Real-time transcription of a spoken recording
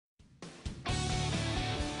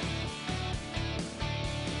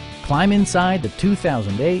Climb inside the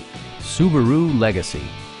 2008 Subaru Legacy.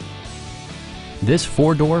 This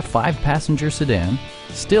four-door, five-passenger sedan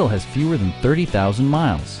still has fewer than 30,000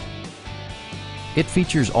 miles. It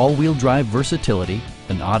features all-wheel drive versatility,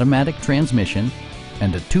 an automatic transmission,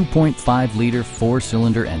 and a 2.5-liter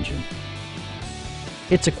four-cylinder engine.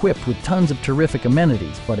 It's equipped with tons of terrific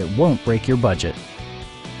amenities, but it won't break your budget.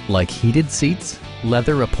 Like heated seats,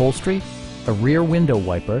 leather upholstery, a rear window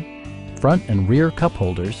wiper, front and rear cup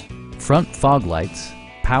holders, front fog lights,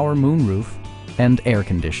 power moonroof, and air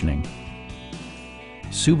conditioning.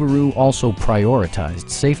 Subaru also prioritized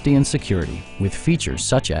safety and security with features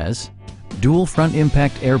such as dual front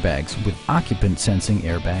impact airbags with occupant sensing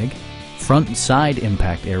airbag, front and side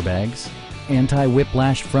impact airbags,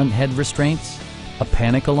 anti-whiplash front head restraints, a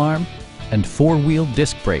panic alarm, and four-wheel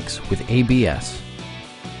disc brakes with ABS.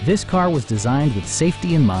 This car was designed with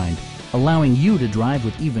safety in mind, allowing you to drive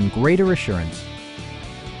with even greater assurance.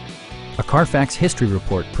 A Carfax history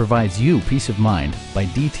report provides you peace of mind by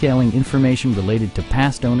detailing information related to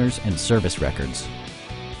past owners and service records.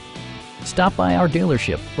 Stop by our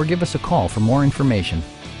dealership or give us a call for more information.